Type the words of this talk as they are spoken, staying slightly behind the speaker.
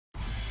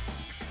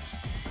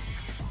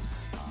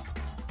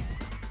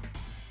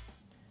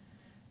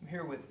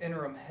here with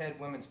interim head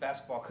women's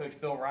basketball coach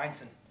Bill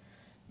Reinson.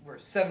 We're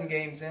 7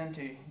 games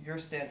into your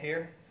stint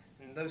here.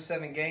 In those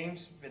 7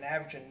 games, you've been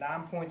averaging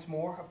 9 points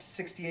more, up to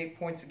 68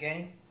 points a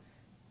game,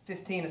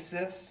 15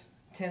 assists,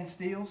 10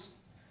 steals.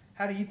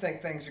 How do you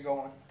think things are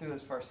going through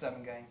those first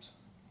 7 games?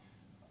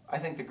 I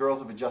think the girls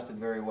have adjusted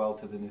very well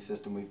to the new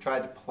system. We've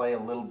tried to play a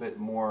little bit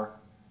more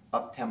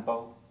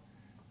up-tempo,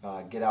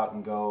 get out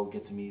and go,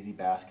 get some easy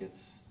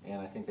baskets,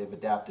 and I think they've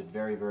adapted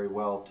very, very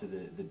well to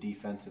the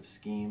defensive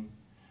scheme.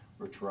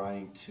 We're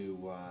trying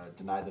to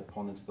deny the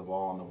opponents the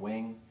ball on the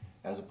wing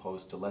as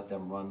opposed to let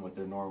them run with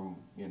their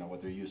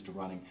what they're used to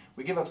running.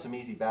 We give up some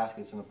easy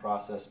baskets in the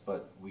process,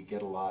 but we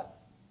get a lot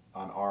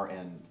on our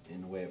end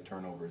in the way of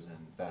turnovers and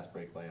fast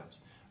break layups.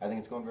 I think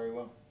it's going very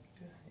well.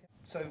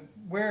 So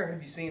where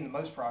have you seen the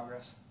most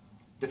progress?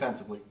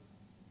 Defensively,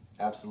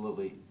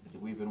 absolutely.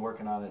 We've been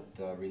working on it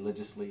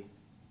religiously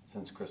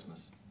since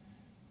Christmas.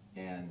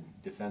 And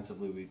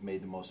defensively, we've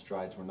made the most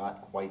strides. We're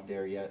not quite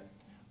there yet.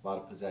 A lot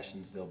of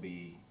possessions, there'll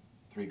be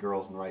 3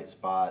 girls in the right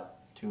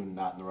spot, 2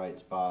 not in the right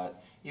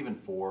spot, even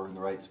 4 in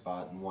the right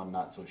spot, and 1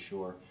 not so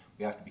sure.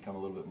 We have to become a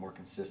little bit more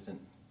consistent,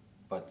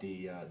 but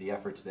the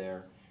effort's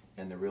there,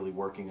 and they're really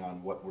working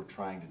on what we're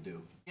trying to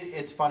do.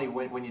 It's funny,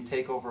 when you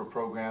take over a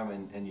program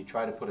and you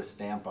try to put a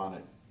stamp on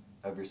it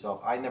of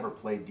yourself. I never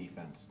played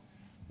defense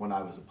when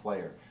I was a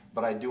player,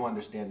 but I do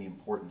understand the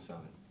importance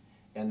of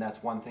it. And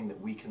that's one thing that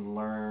we can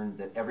learn,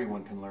 that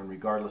everyone can learn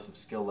regardless of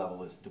skill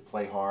level, is to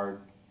play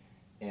hard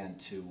and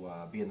to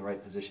be in the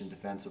right position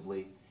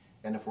defensively.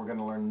 And if we're going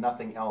to learn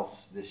nothing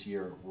else this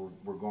year,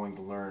 we're going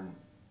to learn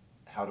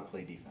how to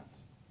play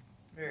defense.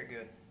 Very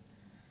good.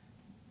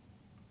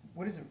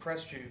 What has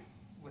impressed you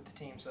with the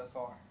team so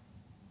far?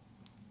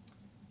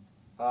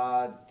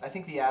 I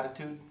think the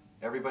attitude.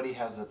 Everybody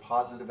has a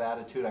positive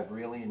attitude. I've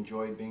really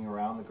enjoyed being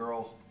around the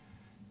girls.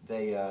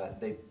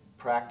 They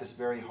practice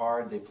very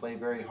hard. They play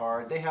very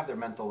hard. They have their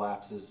mental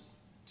lapses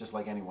just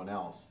like anyone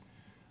else.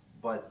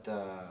 But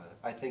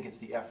I think it's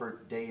the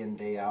effort day in,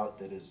 day out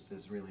that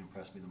has really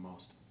impressed me the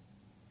most.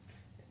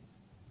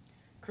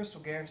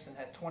 Crystal Garrison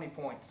had 20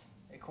 points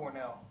at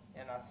Cornell,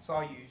 and I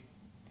saw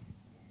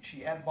she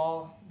had a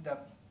ball, the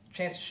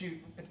chance to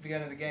shoot at the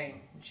beginning of the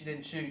game, and she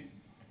didn't shoot.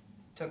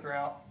 Took her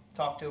out,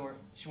 talked to her,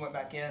 she went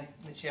back in, and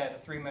then she had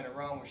a 3-minute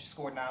run where she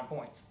scored 9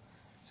 points.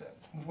 So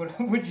what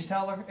did you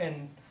tell her,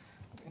 and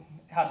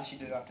how did she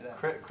do after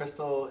that?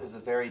 Crystal is a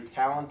very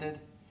talented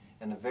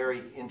and a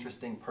very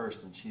interesting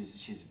person.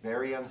 She's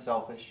very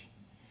unselfish,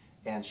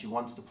 and she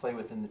wants to play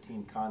within the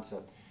team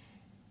concept.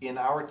 In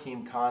our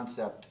team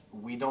concept,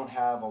 we don't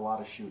have a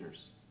lot of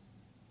shooters,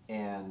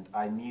 and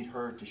I need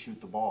her to shoot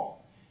the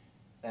ball.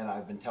 And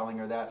I've been telling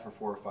her that for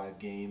 4 or 5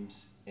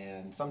 games,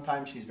 and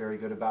sometimes she's very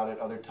good about it,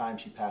 other times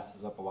she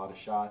passes up a lot of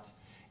shots,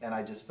 and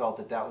I just felt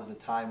that that was the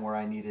time where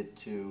I needed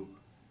to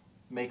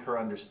make her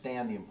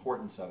understand the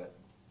importance of it.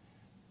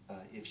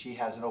 If she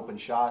has an open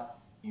shot,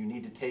 you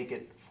need to take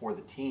it for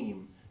the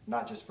team,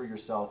 not just for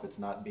yourself. It's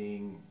not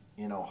being,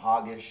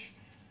 hoggish,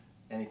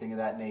 anything of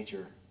that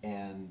nature.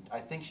 And I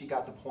think she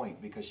got the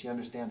point because she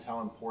understands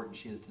how important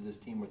she is to this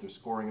team with her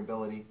scoring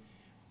ability,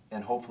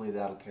 and hopefully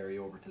that'll carry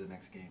over to the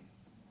next game.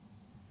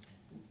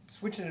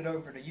 Switching it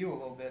over to you a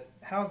little bit,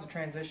 how's the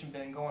transition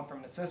been going from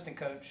an assistant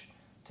coach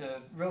to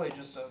really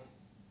just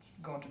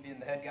going to being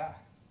the head guy?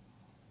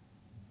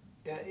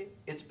 Yeah,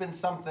 it's been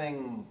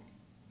something,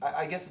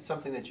 I guess it's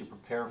something that you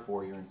prepare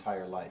for your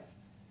entire life.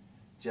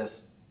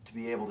 Just to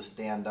be able to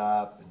stand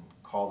up and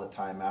call the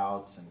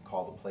timeouts and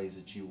call the plays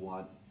that you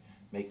want,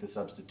 make the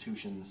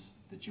substitutions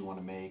that you want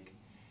to make.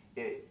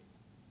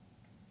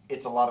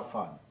 It's a lot of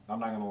fun, I'm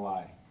not going to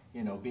lie.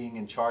 Being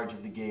in charge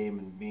of the game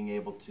and being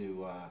able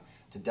to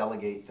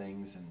delegate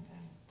things and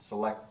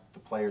select the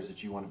players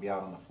that you want to be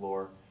out on the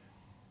floor.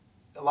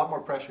 A lot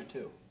more pressure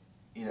too.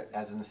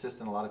 As an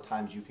assistant, a lot of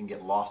times you can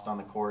get lost on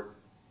the court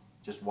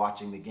just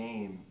watching the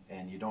game,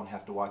 and you don't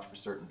have to watch for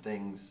certain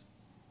things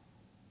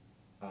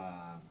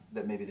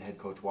that maybe the head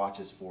coach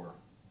watches for,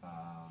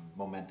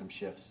 momentum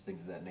shifts,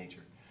 things of that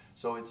nature.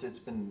 So it's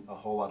been a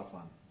whole lot of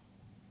fun.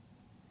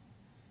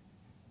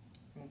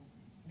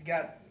 You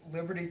got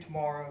Liberty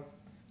tomorrow.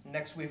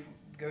 Next week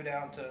we go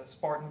down to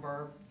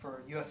Spartanburg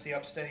for USC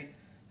Upstate,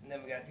 and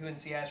then we got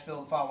UNC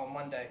Asheville the following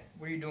Monday.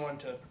 What are you doing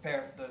to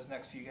prepare for those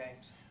next few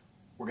games?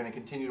 We're going to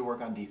continue to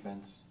work on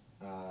defense.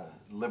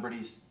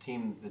 Liberty's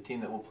team, the team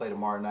that will play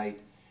tomorrow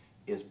night,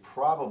 is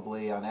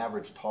probably on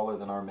average taller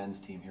than our men's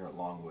team here at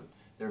Longwood.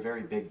 They're a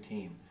very big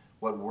team.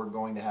 What we're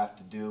going to have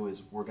to do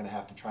is we're going to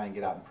have to try and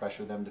get out and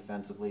pressure them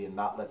defensively and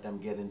not let them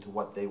get into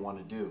what they want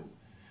to do.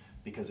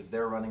 Because if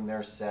they're running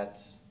their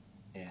sets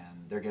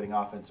and they're getting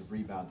offensive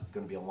rebounds, it's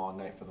going to be a long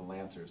night for the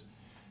Lancers.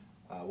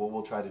 What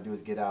we'll try to do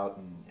is get out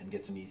and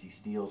get some easy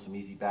steals, some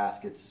easy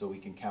baskets, so we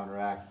can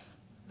counteract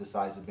the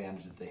size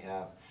advantage that they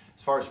have.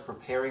 As far as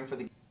preparing for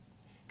the game,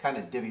 kind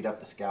of divvied up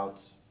the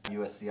scouts,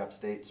 USC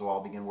Upstate, so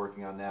I'll begin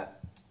working on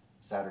that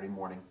Saturday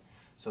morning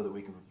so that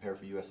we can prepare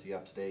for USC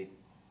Upstate.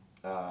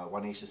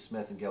 Juanisha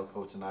Smith and Gail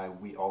Coates and I,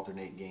 we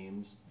alternate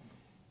games,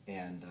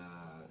 and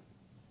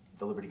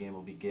the Liberty game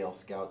will be Gale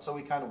Scout. So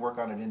we kind of work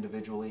on it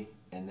individually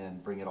and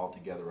then bring it all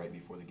together right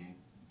before the game.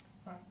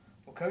 All right.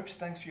 Well, Coach,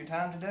 thanks for your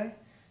time today.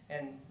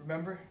 And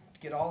remember to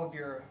get all of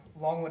your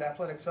Longwood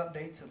athletics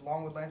updates at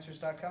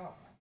longwoodlancers.com.